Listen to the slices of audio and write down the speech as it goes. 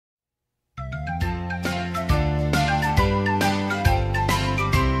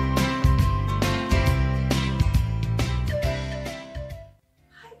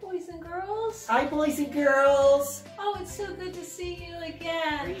Hi, boys and girls. Oh, it's so good to see you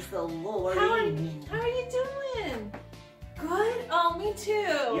again. Praise the Lord. How are you doing? Good? Oh, me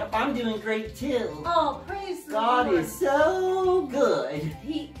too. Yep, I'm doing great too. Oh, praise the Lord. God is so good.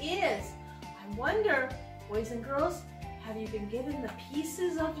 He is. I wonder, boys and girls, have you been given the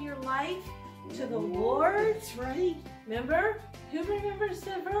pieces of your life to the Lord? That's right. Remember? Who remembers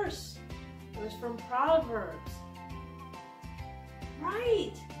the verse? It was from Proverbs.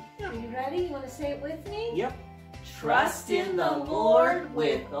 Right. Are you ready? You want to say it with me? Yep. Trust in the Lord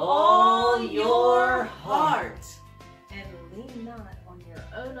with all your heart. And lean not on your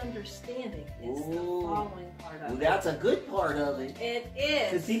own understanding. It's the following part of it. That's a good part of it. It is.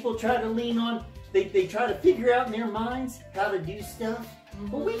 Because people try to lean on, they try to figure out in their minds how to do stuff.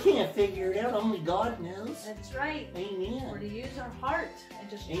 But we can't figure it out. Only God knows. That's right. Amen. We're to use our heart and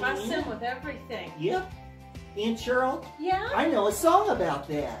just trust Him with everything. Yep. Aunt Cheryl? Yeah? I know a song about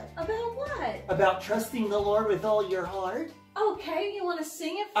that. About what? About trusting the Lord with all your heart. Okay, you want to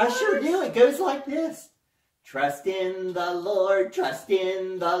sing it I first? sure do. It goes like this. Trust in the Lord, trust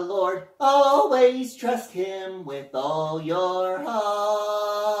in the Lord. Always trust Him with all your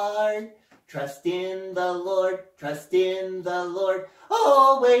heart. Trust in the Lord, trust in the Lord.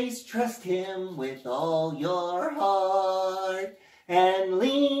 Always trust Him with all your heart. And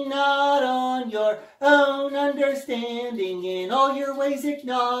lean not on your own understanding. In all your ways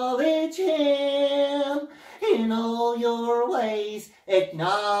acknowledge Him. In all your ways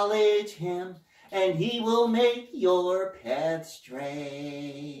acknowledge Him. And He will make your path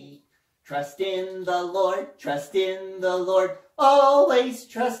straight. Trust in the Lord, trust in the Lord. Always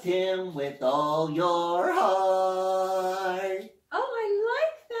trust Him with all your heart. Oh, I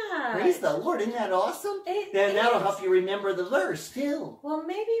like that. Praise the Lord. Isn't that awesome? Then that'll help you remember the verse, too. Well,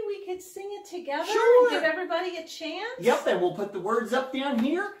 maybe we could sing it together Sure. and give everybody a chance? Yep, and we'll put the words up down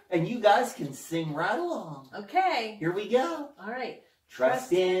here, and you guys can sing right along. Okay. Here we go. All right.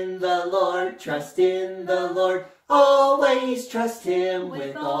 Trust in the Lord, trust in the Lord. Always trust Him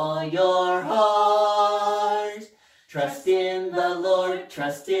with all your heart. Trust in the Lord,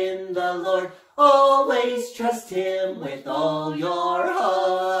 trust in the Lord. Always trust Him with all your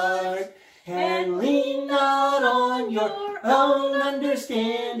heart. And lean not on your own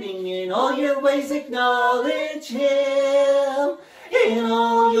understanding. In all your ways acknowledge Him. In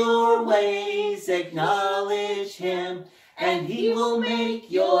all your ways acknowledge Him. And He will make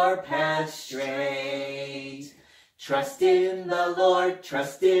your path straight. Trust in the Lord,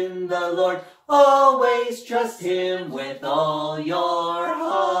 trust in the Lord. Always trust Him with all your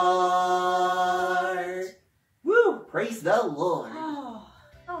heart. Woo! Praise the Lord.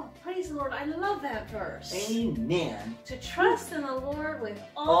 Oh, praise the Lord. I love that verse. Amen. To trust in the Lord with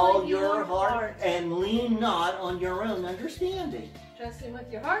All your heart and lean not on your own understanding. Trust Him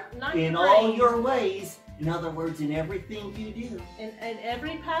with your heart, not In your all brain. your ways, in other words, in everything you do. In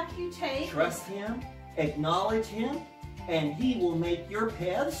every path you take. Trust Him, acknowledge Him, and He will make your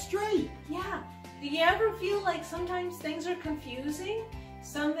path straight. Yeah. Do you ever feel like sometimes things are confusing?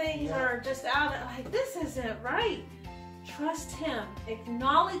 Some things are just out of, like, this isn't right. Trust Him.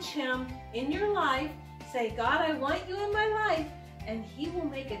 Acknowledge Him in your life. Say, God, I want you in my life. And He will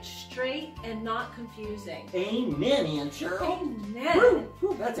make it straight and not confusing. Amen, Aunt Cheryl. Amen.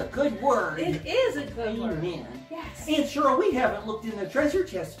 Woo, that's a good word. It is a good word. Amen. Yes. Aunt Cheryl, we haven't looked in the treasure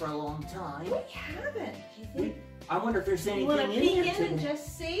chest for a long time. We haven't. Do you think? I wonder if there's anything You want to in peek here in today. and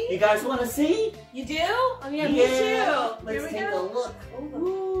just see? You guys want to see? You do? Oh, yeah, me too. Let's take a look.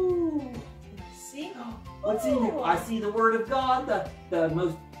 Ooh. See? What's in there? I see the Word of God, the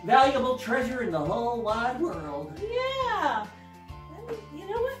most valuable treasure in the whole wide world. Yeah. You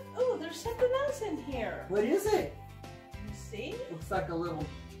know what? Oh, there's something else in here. What is it? You see? Looks like a little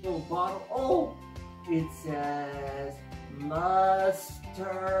bottle. Oh, it says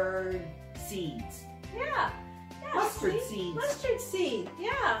mustard seeds. Yeah. Mustard see? seeds. Mustard seed.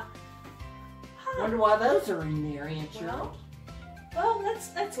 Yeah. Wonder why those are in there, Aunt Cheryl. Well,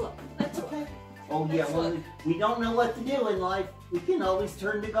 let's look. Let's look. Oh yeah, Let's when look. we don't know what to do in life, we can always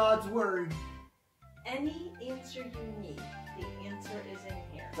turn to God's Word. Any answer you need, the answer is in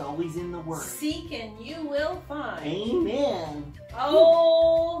here. It's always in the Word. Seek and you will find. Amen.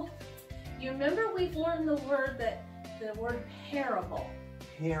 Oh, you remember we've learned the word parable.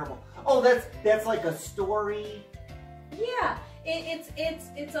 Parable. Oh, that's like a story. Yeah,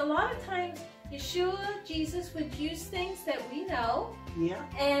 it's a lot of times Yeshua, Jesus would use things that we know. Yeah.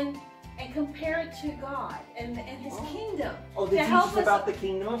 And compare it to God and His kingdom. Oh, they teach us about the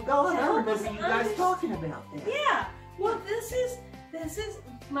kingdom of God. I remember you guys talking about that. Yeah. Well, this is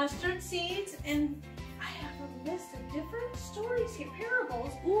mustard seeds, and I have a list of different stories here,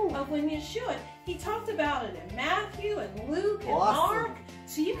 parables Ooh. of when Yeshua. He talked about it in Matthew and Luke and Awesome. Mark.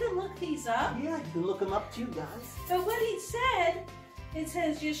 So you can look these up. Yeah, you can look them up too, guys. But what he said, it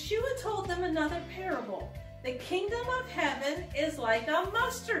says, Yeshua told them another parable. The kingdom of heaven is like a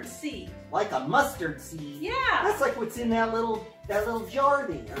mustard seed. Like a mustard seed. Yeah. That's like what's in that little jar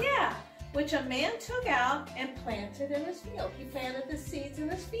there. Yeah. Which a man took out and planted in his field. He planted the seeds in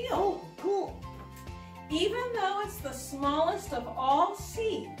his field. Oh, cool. Even though it's the smallest of all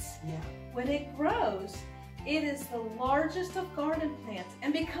seeds, Yeah. when it grows, it is the largest of garden plants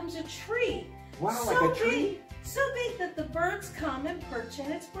and becomes a tree. Wow, So like a tree? big, so big that the birds come and perch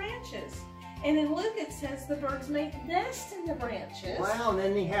in its branches. And in Luke it says the birds make nests in the branches. Wow, and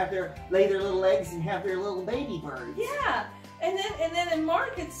then they lay their little eggs and have their little baby birds. Yeah. And then in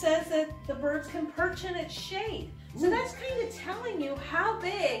Mark it says that the birds can perch in its shade. So that's kind of telling you how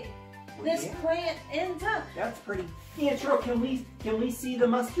big this plant ends up. That's pretty. Yeah, Cheryl, can we see the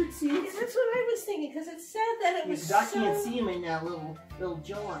mustard seeds? Yeah, that's what I was thinking, because it said that it was I can't see them in that little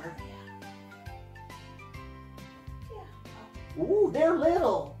jar. Yeah. Ooh, they're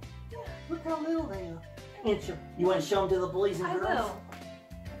little. Look how little they are. And you want to show them to the boys and girls? I will.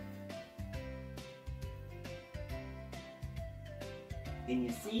 Can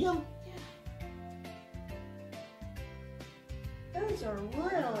you see them? Those are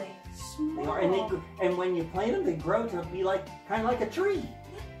really small. They are, and when you plant them, they grow to be kind of like a tree.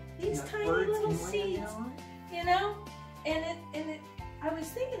 These You know, tiny birds little can land seeds, on it. you know, and I was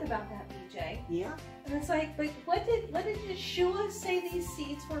thinking about that, BJ, Yeah. and it's like, but what did Yeshua say these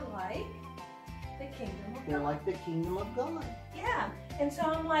seeds were like? The kingdom of They're God. like the kingdom of God. Yeah, and so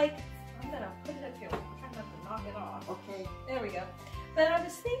I'm like, I'm gonna put it up here. I'm trying not to knock it off. Okay. There we go. But I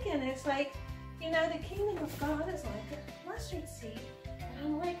was thinking, it's like, you know, the kingdom of God is like a mustard seed, and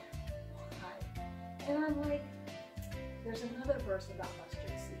I'm like, why? And I'm like, there's another verse about mustard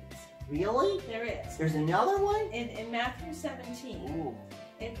seeds. Really? There is. There's another one? In Matthew 17, Ooh.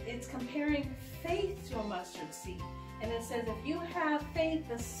 it's comparing faith to a mustard seed. And it says, if you have faith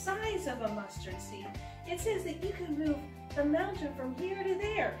the size of a mustard seed, it says that you can move the mountain from here to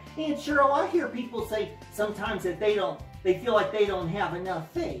there. And Cheryl, I hear people say sometimes that they feel like they don't have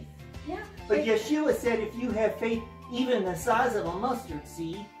enough faith. Yeah. But Yeshua said if you have faith even the size of a mustard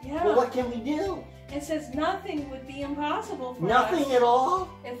seed, Yeah. well, what can we do? It says nothing would be impossible for Nothing us at all?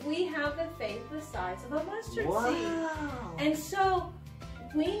 if we have the faith the size of a mustard seed. Wow. And so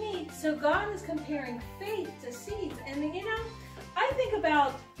God is comparing faith to seeds. And you know, I think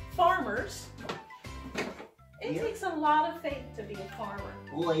about farmers. It Yeah. takes a lot of faith to be a farmer.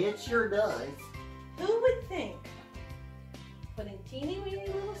 Boy, it sure does. Who would think putting teeny weeny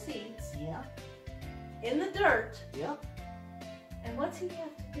little seeds Yeah. in the dirt, Yep. and what's he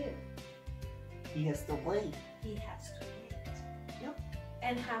have to do? He has to wait. He has to wait. Yep.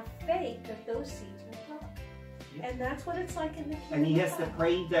 And have faith that those seeds will grow. Yep. And that's what it's like in the kingdom And he of has to God.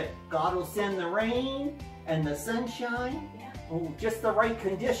 pray that God will send the rain and the sunshine. Yeah. Oh, just the right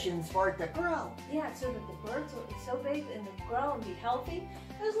conditions for it to grow. Yeah, so that the birds will be so big and they'll grow and be healthy.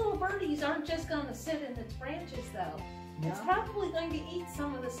 Those little birdies aren't just going to sit in its branches, though. It's Yeah. probably going to eat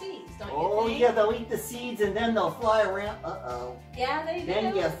some of the seeds, don't Oh, you think? yeah, they'll eat the seeds and then they'll fly around. Uh-oh. Yeah, they do.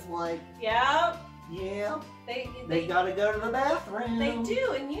 Then guess what? Yeah. Yeah, They gotta go to the bathroom. They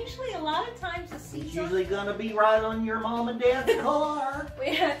do, and usually a lot of times the It's seeds usually gonna be right on your mom and dad's car.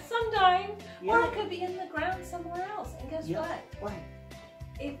 sometimes, or Yeah. it could be in the ground somewhere else. And guess Yeah. what? What?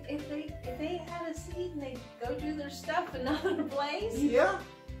 If they had a seed and they go do their stuff in another place, Yeah.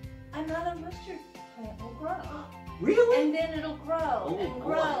 another mustard plant will grow. Really? And then it'll grow Oh, and boy.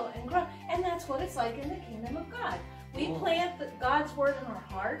 grow and grow. And that's what it's like in the kingdom of God. We Oh. plant God's word in our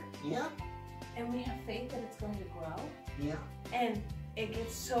heart, Yeah. and we have faith that it's going to grow. Yeah. And it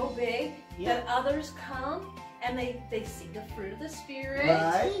gets so big Yeah. that others come and they see the fruit of the Spirit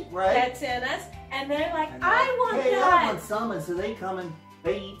Right. that's in us. And they're like, And I want hey, that. I want some, and so they come and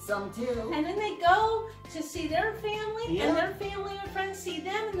they eat some too. And then they go to see their family, Yeah. and their family and friends see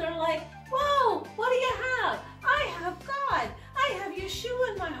them, and they're like, whoa, what do you have? I have God. I have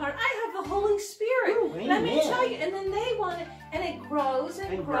Yeshua in my heart. I have the Holy Spirit. Ooh, Let me amen. tell you. And then they want it, and it grows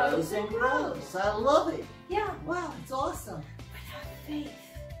and, And grows and grows. I love it. Yeah. Wow, it's awesome. But have faith.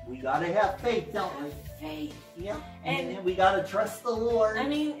 We gotta have faith, don't we? Have faith. Yeah. And- And then we gotta trust the Lord. I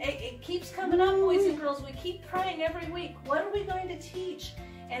mean, it keeps coming up, boys and girls. We keep praying every week. What are we going to teach?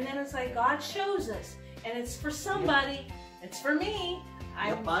 And then it's like God shows us, and it's for somebody. It's for me.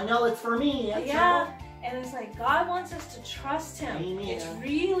 Yep, I know it's for me. That's Yeah. all. And it's like God wants us to trust Him. Amen. It's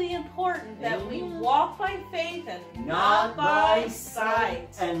really important that we Amen. walk by faith and Not by sight.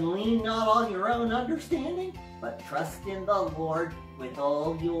 And lean not on your own understanding. but trust in the Lord with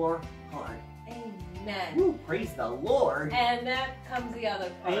all your heart. Amen. Woo, praise the Lord. And that comes the other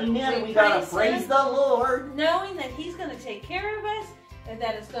part. Amen. We gotta praise the Lord. Knowing that He's going to take care of us, and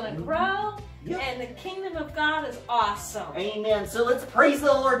that it's going to grow, and the kingdom of God is awesome. Amen. So let's praise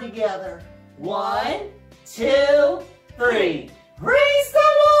the Lord together. 1, 2, 3. Praise the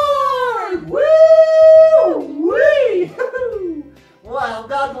Lord! Woo! Wee! Wow,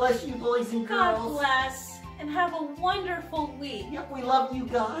 God bless you, boys and girls. God bless, and have a wonderful week. Yep, we love you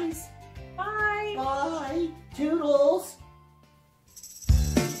guys. Bye. Bye. Toodles.